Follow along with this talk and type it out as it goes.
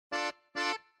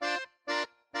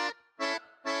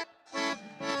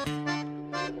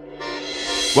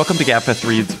Welcome to Gabfest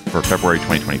Reads for February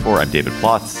 2024. I'm David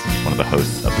Plotz, one of the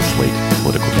hosts of the Slate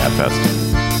Political Gabfest.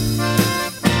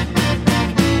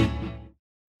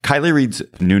 Kiley Reid's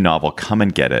new novel, Come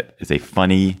and Get It, is a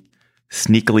funny,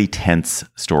 sneakily tense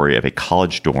story of a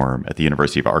college dorm at the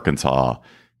University of Arkansas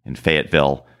in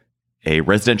Fayetteville. A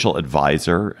residential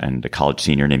advisor and a college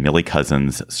senior named Millie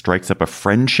Cousins strikes up a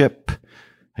friendship.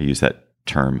 I use that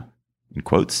term in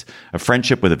quotes, a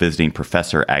friendship with a visiting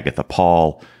professor, Agatha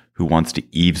Paul, who wants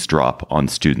to eavesdrop on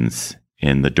students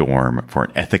in the dorm for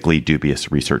an ethically dubious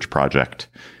research project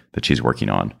that she's working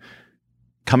on.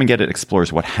 Come and Get It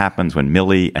explores what happens when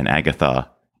Millie and Agatha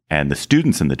and the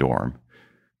students in the dorm,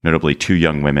 notably two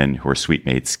young women who are sweet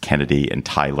mates, Kennedy and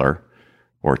Tyler,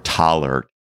 or Tyler,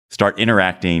 start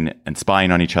interacting and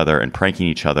spying on each other and pranking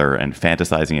each other and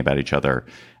fantasizing about each other,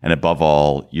 and above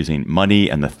all, using money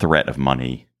and the threat of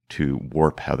money to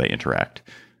warp how they interact.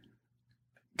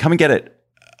 Come and Get It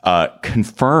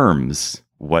confirms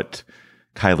what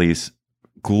Kiley's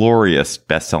glorious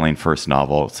best-selling first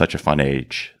novel, Such a Fun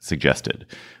Age, suggested,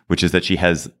 which is that she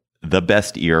has the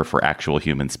best ear for actual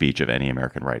human speech of any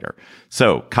American writer.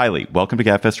 So, Kiley, welcome to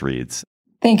Gabfest Reads.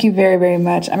 Thank you very, very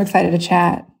much. I'm excited to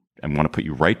chat. I want to put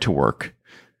you right to work.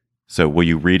 So will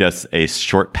you read us a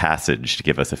short passage to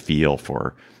give us a feel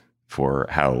for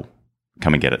how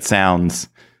Come and Get It sounds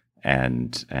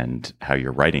and how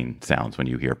your writing sounds when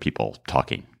you hear people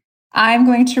talking? I'm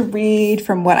going to read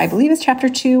from what I believe is chapter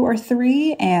 2 or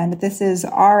 3, and this is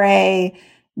RA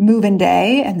Move-In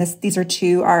Day, and these are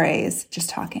two RAs just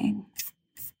talking.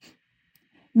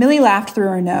 Millie laughed through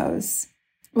her nose.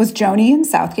 Was Joni in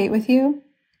Southgate with you?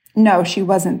 No, she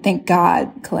wasn't, thank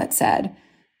God, Colette said.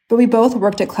 But we both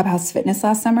worked at Clubhouse Fitness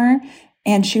last summer,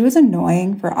 and she was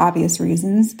annoying for obvious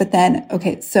reasons. But then,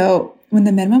 so when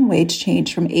the minimum wage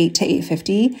changed from $8 to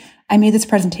 $8.50, I made this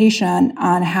presentation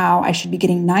on how I should be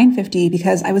getting $9.50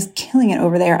 because I was killing it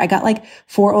over there. I got like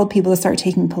 4 old people to start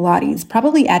taking Pilates,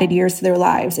 probably added years to their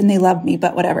lives, and they loved me,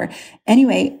 but whatever.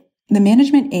 Anyway, the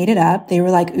management ate it up. They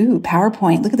were like, ooh,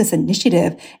 PowerPoint, look at this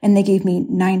initiative. And they gave me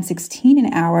 $9.16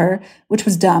 an hour, which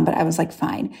was dumb, but I was like,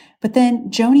 fine. But then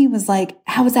Joni was like,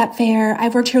 how is that fair?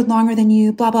 I've worked here longer than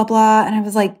you, blah, blah, blah. And I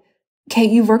was like, okay,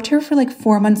 you've worked here for like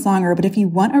 4 months longer, but if you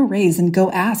want a raise, then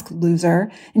go ask, loser.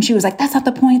 And she was like, that's not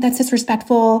the point. That's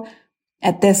disrespectful.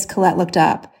 At this, Colette looked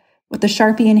up. With the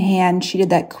Sharpie in hand, she did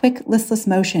that quick, listless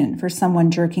motion for someone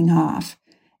jerking off.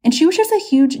 And she was just a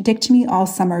huge dick to me all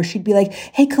summer. She'd be like,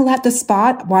 hey, Colette, the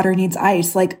spot, water needs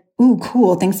ice. Like, ooh,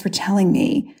 cool. Thanks for telling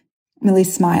me. Millie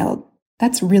smiled.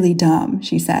 That's really dumb,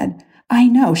 she said. I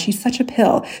know. She's such a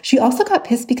pill. She also got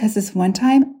pissed because this one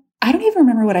time, I don't even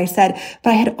remember what I said,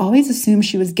 but I had always assumed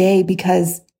she was gay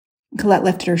because Colette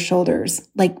lifted her shoulders.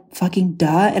 Like, fucking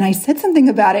duh. And I said something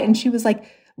about it. And she was like,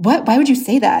 what? Why would you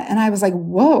say that? And I was like,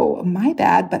 whoa, my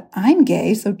bad, but I'm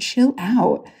gay. So chill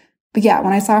out. But yeah,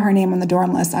 when I saw her name on the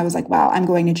dorm list, I was like, wow, I'm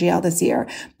going to jail this year.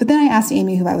 But then I asked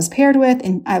Amy who I was paired with,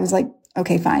 and I was like,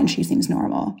 okay, fine, she seems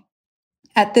normal.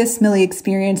 At this, Millie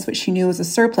experienced what she knew was a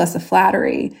surplus of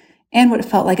flattery and what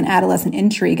felt like an adolescent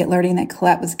intrigue at learning that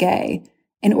Colette was gay.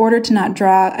 In order to not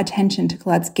draw attention to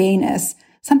Colette's gayness,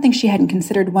 something she hadn't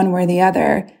considered one way or the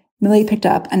other, Millie picked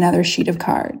up another sheet of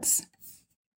cards.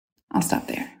 I'll stop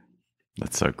there.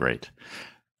 That's so great.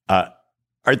 All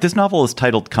right, this novel is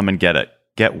titled Come and Get It.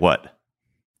 Get what?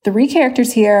 3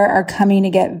 characters here are coming to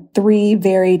get 3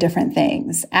 very different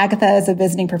things. Agatha is a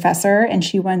visiting professor, and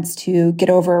she wants to get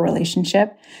over a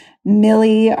relationship.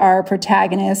 Millie, our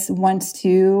protagonist, wants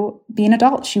to be an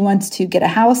adult. She wants to get a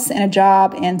house and a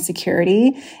job and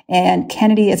security. And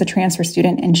Kennedy is a transfer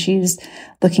student, and she's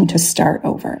looking to start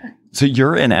over. So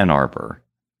you're in Ann Arbor,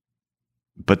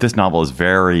 but this novel is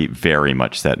very, very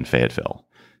much set in Fayetteville,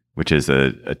 which is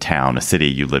a town, a city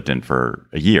you lived in for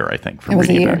a year, I think, from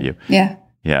reading about you. Yeah.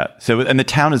 Yeah. So, and the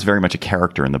town is very much a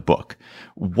character in the book.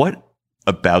 What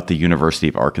about the University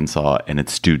of Arkansas and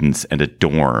its students and a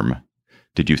dorm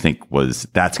did you think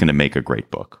that's going to make a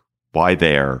great book? Why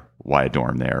there? Why a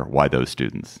dorm there? Why those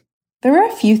students? There were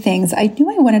a few things. I knew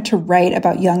I wanted to write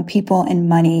about young people and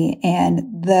money, and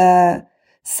the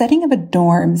setting of a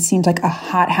dorm seemed like a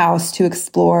hothouse to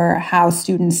explore how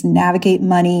students navigate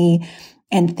money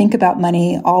and think about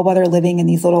money, all while they're living in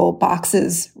these little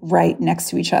boxes right next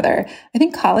to each other. I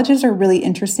think colleges are really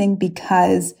interesting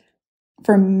because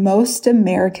for most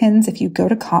Americans, if you go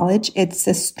to college, it's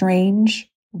a strange,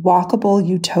 walkable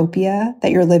utopia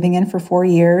that you're living in for 4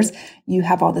 years. You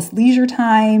have all this leisure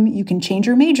time. You can change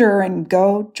your major and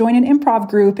go join an improv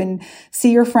group and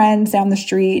see your friends down the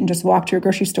street and just walk to your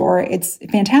grocery store. It's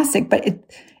fantastic, but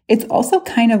It's also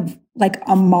kind of like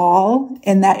a mall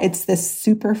in that it's this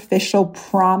superficial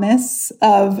promise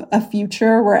of a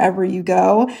future wherever you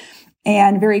go.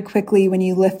 And very quickly, when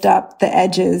you lift up the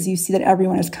edges, you see that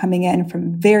everyone is coming in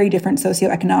from very different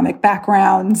socioeconomic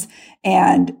backgrounds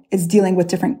and is dealing with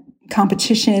different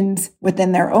competitions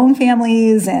within their own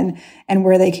families and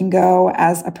where they can go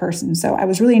as a person. So I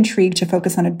was really intrigued to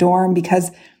focus on a dorm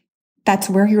because that's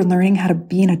where you're learning how to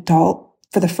be an adult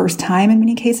for the first time in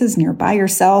many cases, and you're by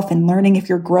yourself and learning if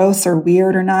you're gross or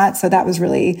weird or not. So that was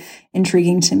really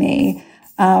intriguing to me.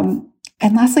 And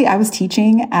lastly, I was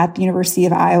teaching at the University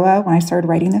of Iowa when I started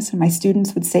writing this, and my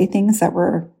students would say things that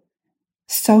were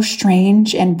so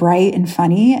strange and bright and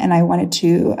funny, and I wanted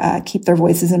to keep their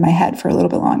voices in my head for a little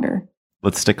bit longer.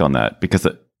 Let's stick on that, because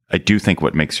I do think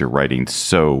what makes your writing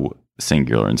so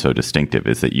singular and so distinctive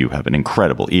is that you have an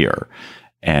incredible ear,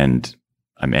 and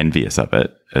I'm envious of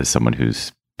it as someone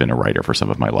who's been a writer for some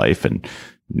of my life and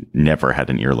never had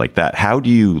an ear like that. How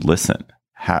do you listen?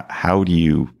 How do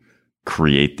you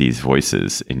create these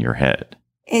voices in your head?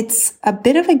 It's a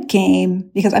bit of a game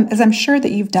because as I'm sure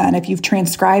that you've done, if you've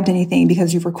transcribed anything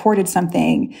because you've recorded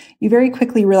something, you very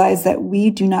quickly realize that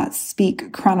we do not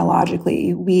speak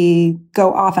chronologically. We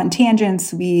go off on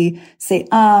tangents. We say,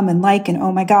 and like, and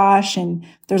oh my gosh. And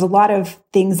there's a lot of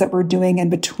things that we're doing in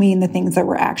between the things that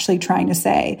we're actually trying to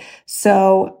say.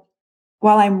 So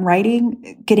while I'm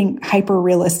writing, getting hyper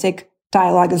realistic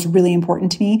dialogue is really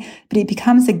important to me, but it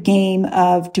becomes a game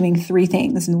of doing three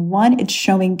things. And one, it's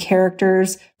showing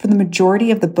characters for the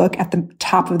majority of the book at the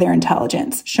top of their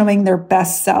intelligence, showing their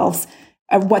best selves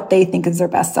of what they think is their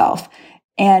best self.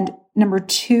 And number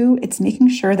two, it's making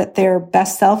sure that their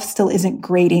best self still isn't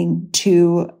grating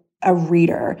to a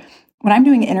reader. When I'm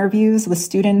doing interviews with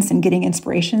students and getting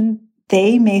inspiration,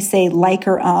 they may say like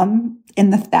or in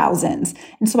the thousands.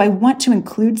 And so I want to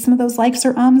include some of those likes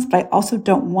or but I also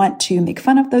don't want to make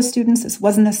fun of those students. This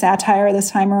wasn't a satire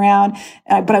this time around,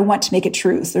 but I want to make it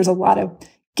true. So there's a lot of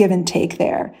give and take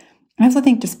there. I also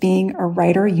think just being a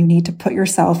writer, you need to put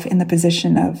yourself in the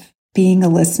position of being a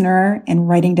listener and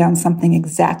writing down something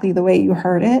exactly the way you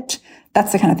heard it.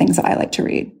 That's the kind of things that I like to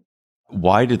read.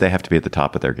 Why do they have to be at the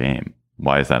top of their game?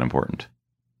 Why is that important?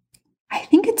 I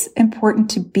think it's important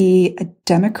to be a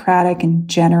democratic and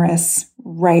generous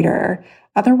writer.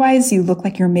 Otherwise, you look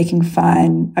like you're making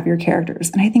fun of your characters.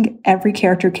 And I think every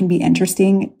character can be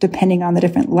interesting depending on the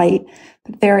different light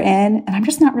that they're in. And I'm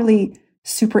just not really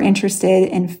super interested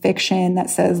in fiction that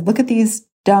says, look at these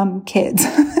dumb kids,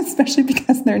 especially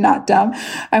because they're not dumb.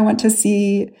 I want to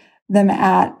see them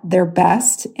at their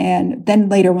best. And then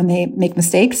later when they make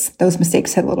mistakes, those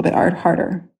mistakes hit a little bit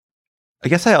harder. I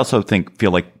guess I also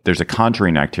feel like there's a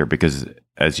conjuring act here because,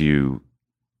 as you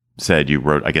said, you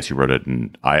wrote it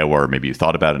in Iowa, or maybe you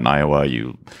thought about it in Iowa.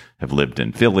 You have lived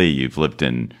in Philly. You've lived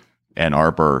in Ann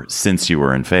Arbor since you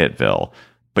were in Fayetteville.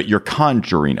 But you're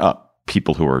conjuring up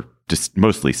people who are just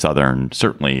mostly Southern,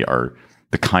 certainly are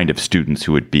the kind of students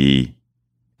who would be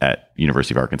at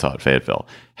University of Arkansas at Fayetteville.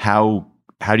 How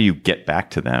do you get back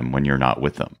to them when you're not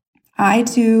with them? I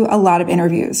do a lot of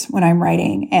interviews when I'm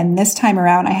writing. And this time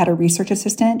around, I had a research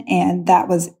assistant, and that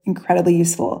was incredibly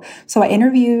useful. So I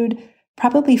interviewed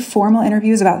probably formal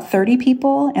interviews, about 30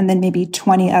 people, and then maybe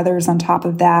 20 others on top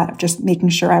of that, just making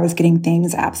sure I was getting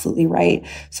things absolutely right.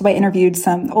 So I interviewed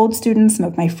some old students, some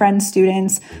of my friends'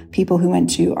 students, people who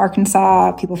went to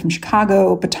Arkansas, people from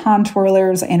Chicago, baton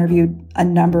twirlers. I interviewed a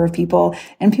number of people,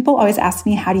 and people always ask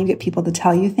me, how do you get people to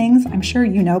tell you things? I'm sure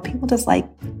you know, people just like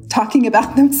talking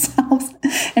about themselves,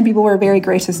 and people were very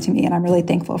gracious to me, and I'm really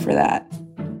thankful for that.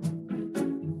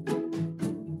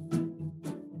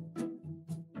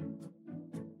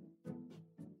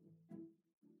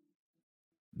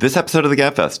 This episode of the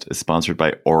Gabfest is sponsored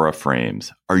by Aura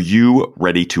Frames. Are you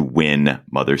ready to win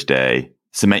Mother's Day?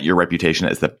 Cement your reputation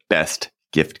as the best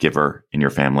gift giver in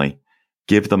your family?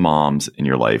 Give the moms in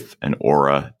your life an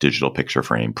Aura digital picture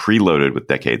frame preloaded with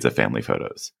decades of family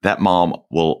photos. That mom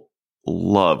will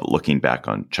love looking back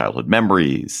on childhood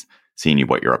memories, seeing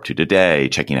what you're up to today,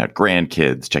 checking out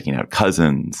grandkids, checking out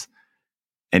cousins.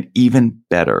 And even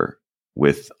better,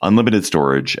 with unlimited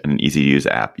storage and an easy-to-use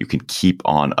app, you can keep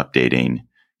on updating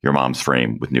your mom's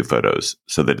frame with new photos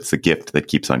so that it's a gift that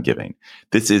keeps on giving.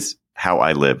 This is how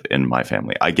I live in my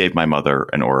family. I gave my mother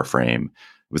an Aura frame.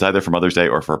 It was either for Mother's Day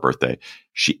or for her birthday.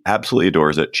 She absolutely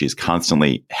adores it. She's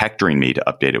constantly hectoring me to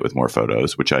update it with more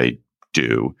photos, which I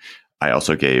do. I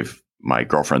also gave my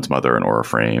girlfriend's mother an Aura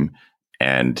frame,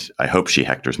 and I hope she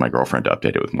hectors my girlfriend to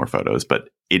update it with more photos. But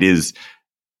it is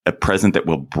a present that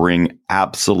will bring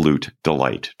absolute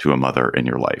delight to a mother in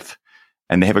your life.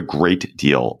 And they have a great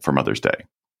deal for Mother's Day.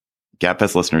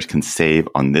 Gabfest listeners can save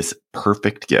on this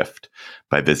perfect gift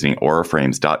by visiting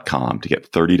auraframes.com to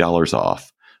get $30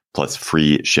 off plus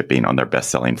free shipping on their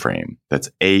best-selling frame. That's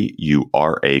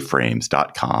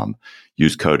auraframes.com.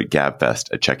 Use code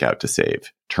GABFEST at checkout to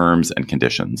save. Terms and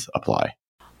conditions apply.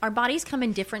 Our bodies come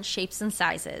in different shapes and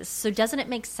sizes, so doesn't it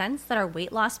make sense that our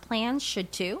weight loss plans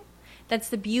should too? That's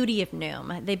the beauty of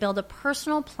Noom. They build a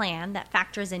personal plan that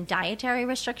factors in dietary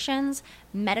restrictions,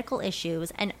 medical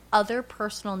issues, and other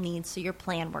personal needs so your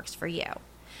plan works for you.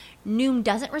 Noom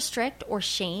doesn't restrict or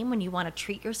shame when you want to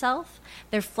treat yourself.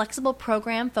 Their flexible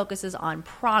program focuses on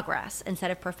progress instead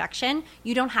of perfection.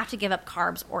 You don't have to give up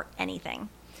carbs or anything.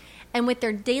 And with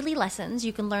their daily lessons,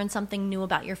 you can learn something new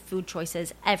about your food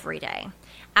choices every day.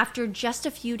 After just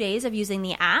a few days of using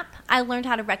the app, I learned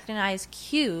how to recognize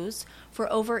cues for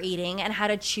overeating and how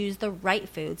to choose the right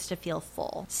foods to feel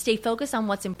full. Stay focused on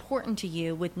what's important to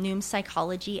you with Noom's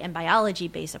psychology and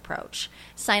biology-based approach.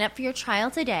 Sign up for your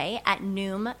trial today at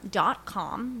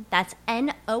Noom.com. That's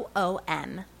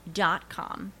Noom.com.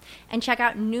 And check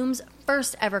out Noom's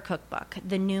first ever cookbook,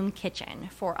 The Noom Kitchen,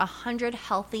 for 100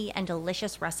 healthy and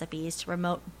delicious recipes to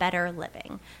promote better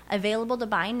living. Available to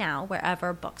buy now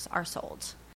wherever books are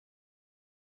sold.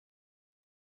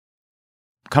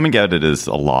 Come and Get It is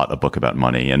a book about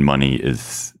money, and money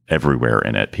is everywhere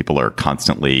in it. People are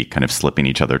constantly kind of slipping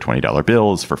each other $20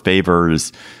 bills for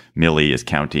favors. Millie is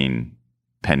counting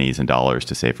pennies and dollars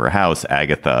to save for a house.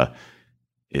 Agatha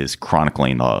is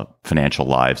chronicling the financial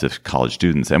lives of college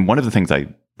students. And one of the things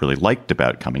I really liked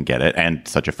about Come and Get It, and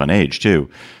Such a Fun Age too,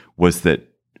 was that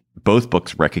both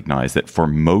books recognize that for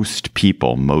most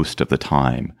people, most of the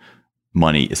time,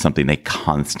 money is something they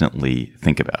constantly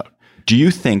think about. Do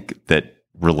you think that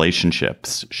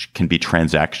relationships can be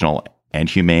transactional and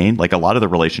humane? Like, a lot of the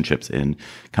relationships in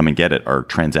Come and Get It are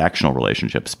transactional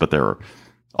relationships, but they're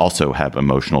also have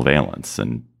emotional valence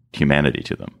and humanity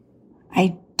to them.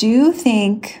 I do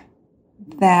think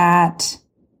that,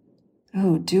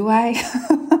 do I?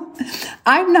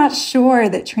 I'm not sure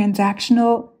that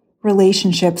transactional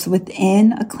relationships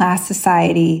within a class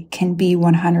society can be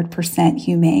 100%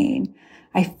 humane.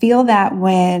 I feel that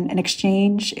when an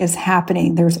exchange is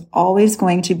happening, there's always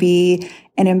going to be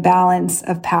an imbalance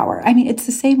of power. I mean, it's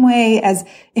the same way as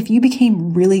if you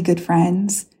became really good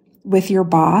friends with your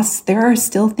boss, there are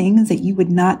still things that you would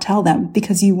not tell them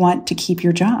because you want to keep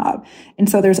your job. And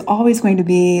so there's always going to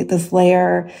be this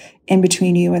layer in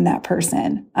between you and that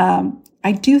person.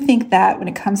 I do think that when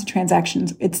it comes to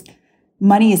transactions,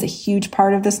 money is a huge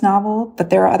part of this novel,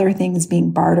 but there are other things being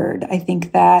bartered. I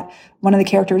think that one of the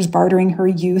characters bartering her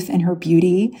youth and her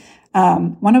beauty.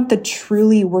 One of the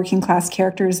truly working class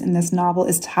characters in this novel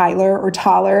is Tyler, or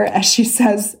Taller, as she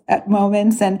says at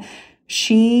moments. And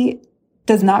she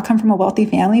does not come from a wealthy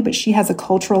family, but she has a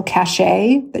cultural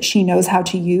cachet that she knows how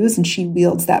to use, and she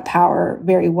wields that power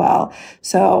very well.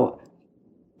 So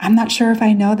I'm not sure if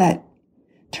I know that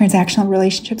transactional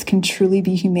relationships can truly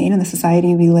be humane in the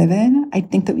society we live in. I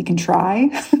think that we can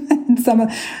try. And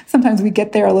sometimes we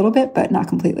get there a little bit, but not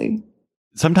completely.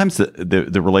 Sometimes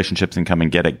the relationships in Come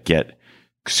and Get It get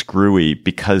screwy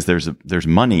because there's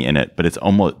money in it,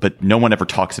 but no one ever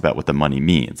talks about what the money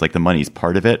means. Like, the money's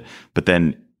part of it, but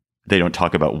then they don't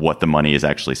talk about what the money is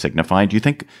actually signifying. Do you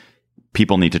think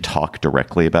people need to talk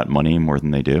directly about money more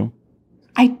than they do?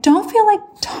 I don't feel like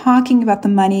talking about the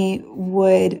money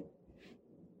would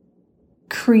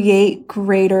create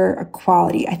greater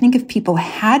equality. I think if people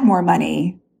had more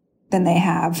money than they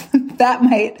have, that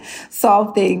might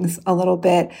solve things a little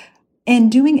bit. In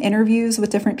doing interviews with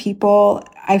different people,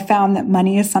 I found that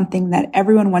money is something that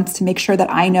everyone wants to make sure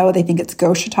that I know they think it's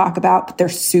gauche to talk about, but they're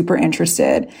super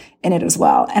interested in it as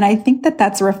well. And I think that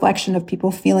that's a reflection of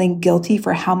people feeling guilty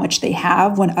for how much they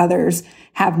have when others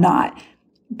have not.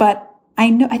 But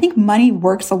I think money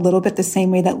works a little bit the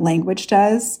same way that language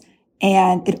does.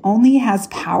 And it only has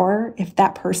power if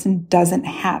that person doesn't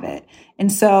have it.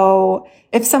 And so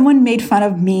if someone made fun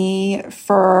of me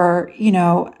for,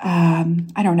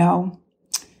 I don't know,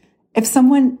 if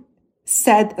someone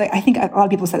said, like, I think a lot of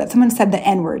people said that, someone said the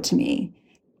N-word to me,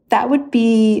 that would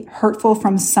be hurtful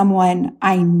from someone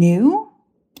I knew,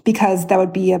 because that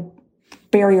would be a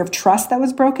barrier of trust that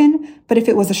was broken. But if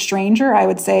it was a stranger, I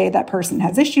would say that person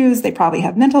has issues. They probably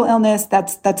have mental illness.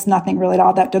 That's nothing really at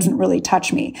all. That doesn't really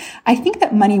touch me. I think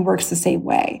that money works the same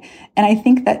way. And I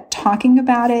think that talking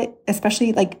about it,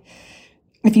 especially like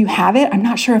if you have it, I'm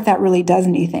not sure if that really does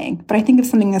anything. But I think if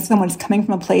someone's coming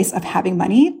from a place of having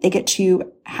money, they get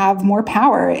to have more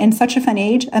power. In Such a Fun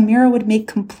Age, Amira would make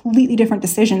completely different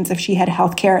decisions if she had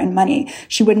healthcare and money.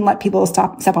 She wouldn't let people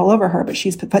step all over her, but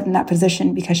she's put in that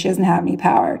position because she doesn't have any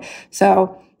power.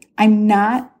 So I'm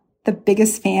not the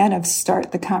biggest fan of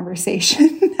start the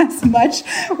conversation as much,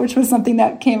 which was something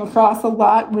that came across a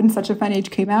lot when Such a Fun Age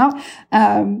came out.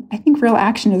 I think real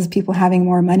action is people having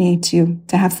more money to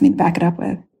have something to back it up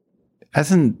with.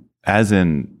 As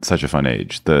in Such a Fun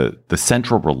Age, the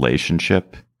central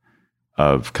relationship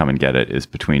of Come and Get It is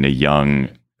between a young,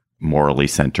 morally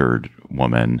centered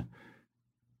woman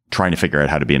trying to figure out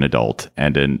how to be an adult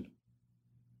and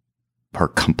her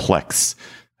complex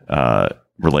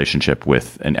relationship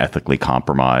with an ethically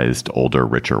compromised, older,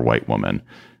 richer white woman.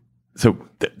 So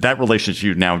that relationship,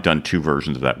 you've now done two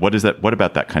versions of that. What is that? What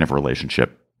about that kind of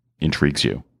relationship intrigues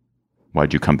you?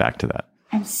 Why'd you come back to that?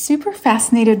 I'm super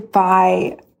fascinated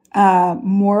by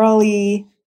morally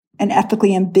and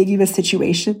ethically ambiguous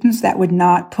situations that would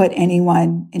not put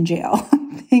anyone in jail.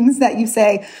 Things that you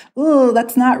say, oh,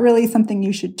 that's not really something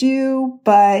you should do,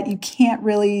 but you can't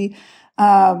really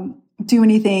do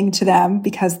anything to them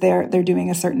because they're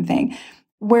doing a certain thing.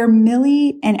 Where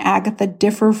Millie and Agatha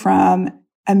differ from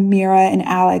Amira and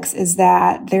Alex is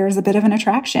that there's a bit of an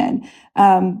attraction.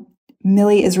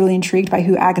 Millie is really intrigued by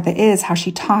who Agatha is, how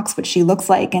she talks, what she looks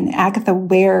like. And Agatha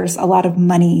wears a lot of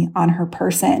money on her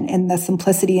person in the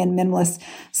simplicity and minimalist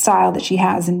style that she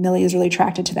has. And Millie is really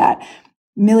attracted to that.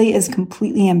 Millie is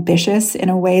completely ambitious in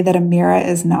a way that Amira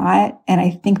is not. And I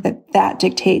think that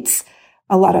dictates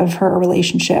a lot of her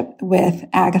relationship with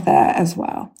Agatha as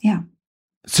well. Yeah.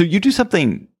 So you do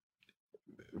something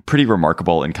pretty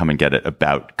remarkable in Come and Get It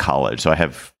about college. So I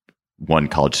have one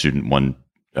college student, one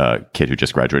kid who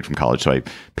just graduated from college. So I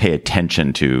pay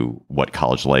attention to what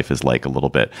college life is like a little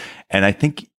bit. And I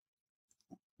think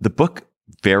the book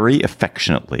very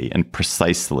affectionately and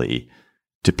precisely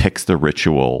depicts the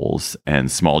rituals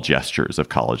and small gestures of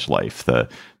college life, the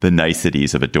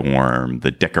niceties of a dorm,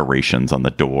 the decorations on the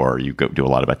door. You go do a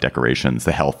lot about decorations,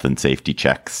 the health and safety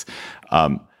checks.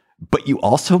 But you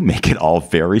also make it all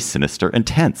very sinister and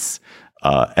tense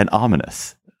and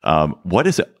ominous.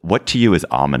 What to you is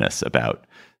ominous about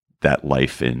that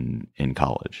life in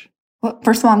college? Well,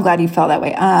 first of all, I'm glad you felt that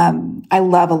way. I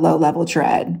love a low-level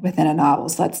dread within a novel,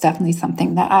 so that's definitely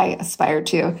something that I aspire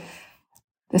to.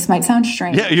 This might sound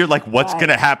strange. Yeah, you're like, what's going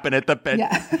to happen at the bed?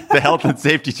 Yeah. The health and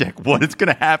safety check. What is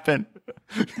going to happen?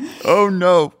 Oh,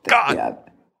 no. God. Yeah.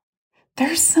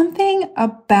 There's something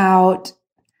about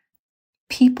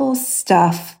people's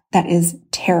stuff that is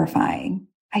terrifying.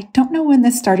 I don't know when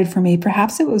this started for me.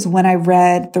 Perhaps it was when I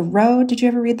read The Road. Did you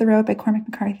ever read The Road by Cormac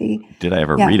McCarthy? Did I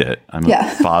ever read it? I'm a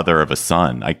father of a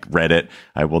son. I read it.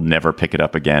 I will never pick it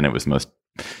up again. It was the most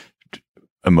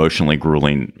emotionally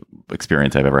grueling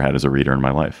experience I've ever had as a reader in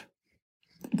my life.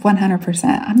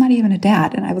 100%. I'm not even a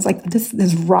dad. And I was like, this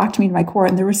rocked me to my core.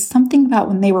 And there was something about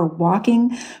when they were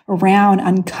walking around,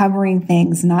 uncovering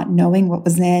things, not knowing what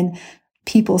was in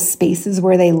people's spaces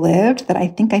where they lived, that I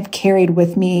think I've carried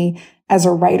with me as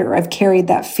a writer. I've carried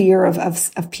that fear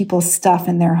of people's stuff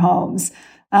in their homes.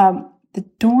 The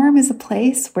dorm is a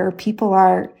place where people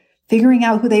are figuring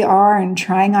out who they are and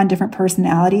trying on different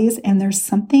personalities. And there's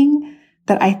something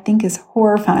that I think is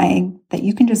horrifying, that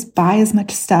you can just buy as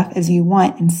much stuff as you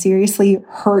want and seriously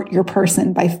hurt your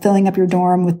person by filling up your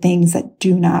dorm with things that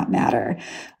do not matter.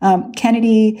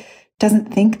 Kennedy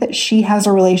doesn't think that she has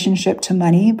a relationship to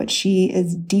money, but she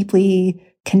is deeply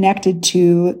connected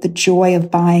to the joy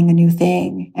of buying a new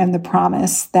thing and the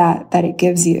promise that it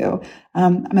gives you.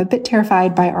 I'm a bit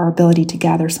terrified by our ability to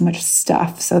gather so much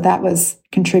stuff. So that was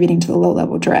contributing to the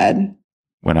low-level dread.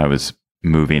 When I was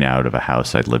moving out of a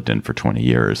house I'd lived in for 20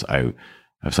 years, I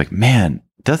was like, man,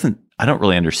 I don't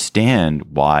really understand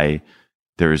why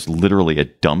there's literally a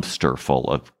dumpster full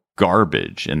of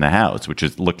garbage in the house, which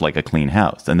looked like a clean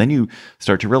house. And then you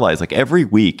start to realize, like, every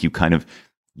week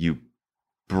you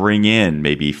bring in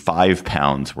maybe 5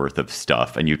 pounds worth of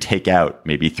stuff and you take out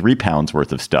maybe 3 pounds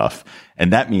worth of stuff.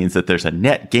 And that means that there's a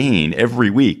net gain every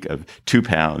week of 2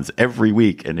 pounds every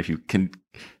week. And if you can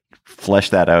flesh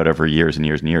that out over years and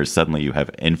years and years, suddenly you have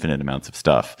infinite amounts of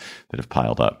stuff that have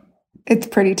piled up. It's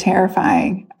pretty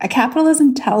terrifying.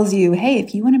 Capitalism tells you, hey,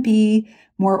 if you want to be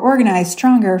more organized,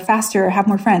 stronger, faster, have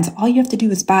more friends, all you have to do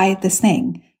is buy this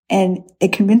thing. And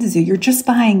it convinces you, you're just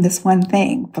buying this one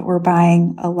thing, but we're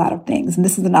buying a lot of things. And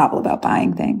this is a novel about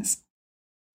buying things.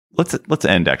 Let's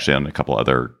end actually on a couple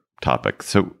other topics.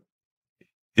 So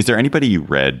is there anybody you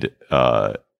read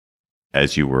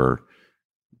as you were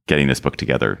getting this book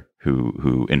together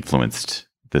who influenced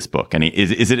this book? And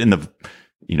is it in the,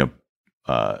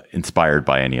 inspired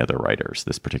by any other writers,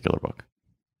 this particular book?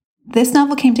 This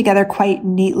novel came together quite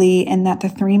neatly in that the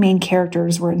three main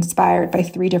characters were inspired by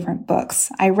 3 different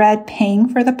books. I read Paying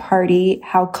for the Party,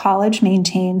 How College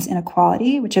Maintains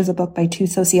Inequality, which is a book by 2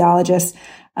 sociologists,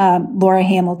 Laura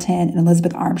Hamilton and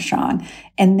Elizabeth Armstrong.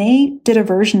 And they did a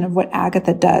version of what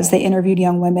Agatha does. They interviewed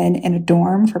young women in a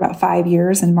dorm for about 5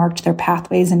 years and marked their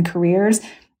pathways and careers.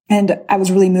 And I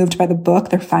was really moved by the book.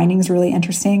 Their findings were really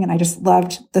interesting. And I just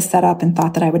loved the setup and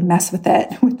thought that I would mess with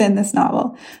it within this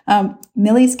novel.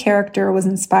 Millie's character was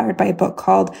inspired by a book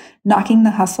called Knocking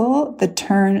the Hustle, The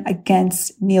Turn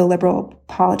Against Neoliberal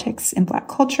Politics in Black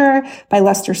Culture by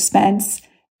Lester Spence.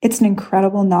 It's an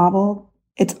incredible novel.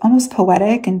 It's almost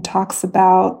poetic and talks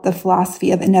about the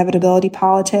philosophy of inevitability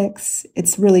politics.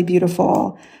 It's really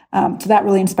beautiful. So that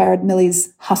really inspired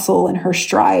Millie's hustle and her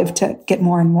strive to get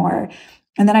more and more.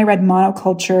 And then I read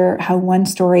Monoculture, How One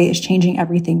Story is Changing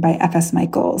Everything by F.S.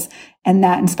 Michaels. And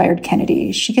that inspired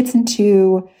Kennedy. She gets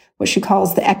into what she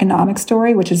calls the economic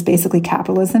story, which is basically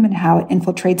capitalism and how it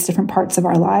infiltrates different parts of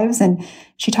our lives. And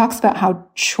she talks about how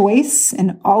choice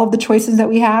and all of the choices that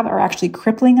we have are actually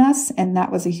crippling us. And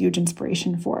that was a huge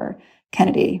inspiration for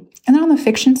Kennedy. And then on the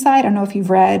fiction side, I don't know if you've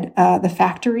read The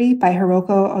Factory by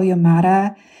Hiroko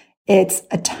Oyamada. It's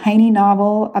a tiny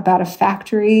novel about a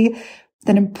factory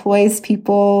that employs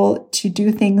people to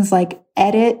do things like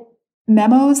edit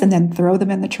memos and then throw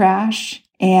them in the trash.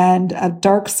 And a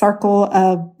dark circle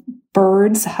of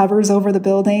birds hovers over the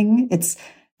building. It's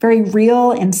very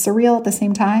real and surreal at the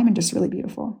same time and just really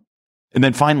beautiful. And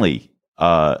then finally,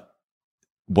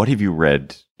 what have you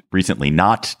read recently,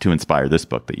 not to inspire this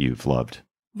book that you've loved?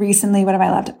 Recently, what have I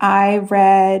loved? I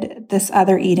read This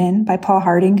Other Eden by Paul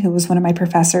Harding, who was one of my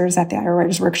professors at the Iowa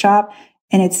Writers Workshop.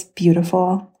 And it's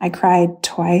beautiful. I cried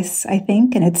twice, I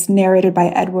think. And it's narrated by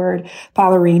Edward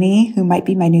Ballerini, who might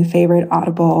be my new favorite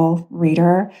Audible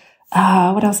reader.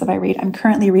 What else have I read? I'm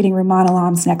currently reading Rumaan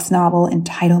Alam's next novel,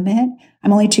 Entitlement.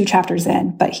 I'm only 2 chapters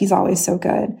in, but he's always so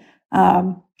good.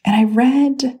 And I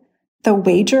read The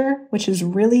Wager, which is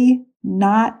really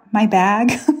not my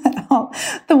bag at all.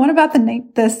 The one about the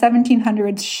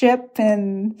 1700s ship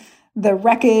and the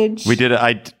wreckage. We did.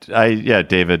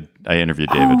 David. I interviewed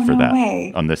David for that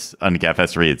way. on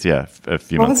Gabfest Reads. Yeah, a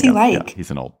few months ago. What was he like? Yeah, he's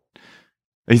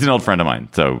an old friend of mine.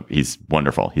 So he's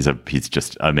wonderful. He's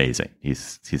just amazing.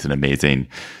 He's an amazing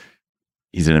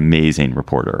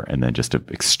reporter, and then just an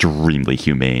extremely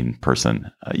humane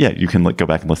person. You can go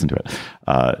back and listen to it.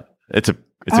 It's a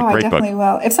great book. I definitely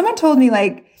will. If someone told me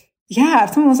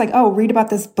if someone was like, oh, read about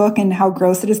this book and how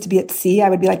gross it is to be at sea, I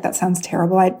would be like, that sounds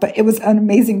terrible. But it was an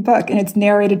amazing book, and it's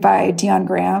narrated by Dion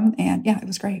Graham. And it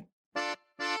was great.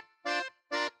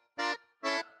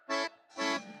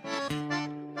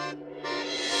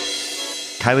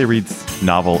 Kiley Reid's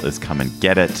novel is Come and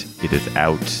Get It. It is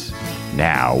out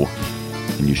now,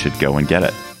 and you should go and get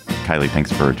it. Kiley,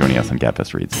 thanks for joining us on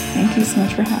Gabfest Reads. Thank you so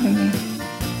much for having me.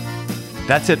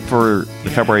 That's it for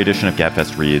the February edition of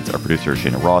Gabfest Reads. Our producer is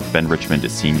Shana Roth. Ben Richmond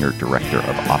is Senior Director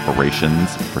of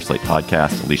Operations for Slate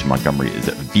Podcast. Alicia Montgomery is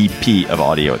VP of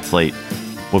Audio at Slate.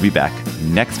 We'll be back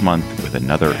next month with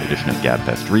another edition of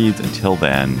Gabfest Reads. Until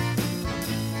then,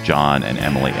 John and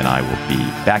Emily and I will be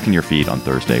back in your feed on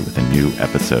Thursday with a new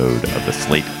episode of the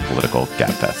Slate Political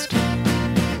Gabfest.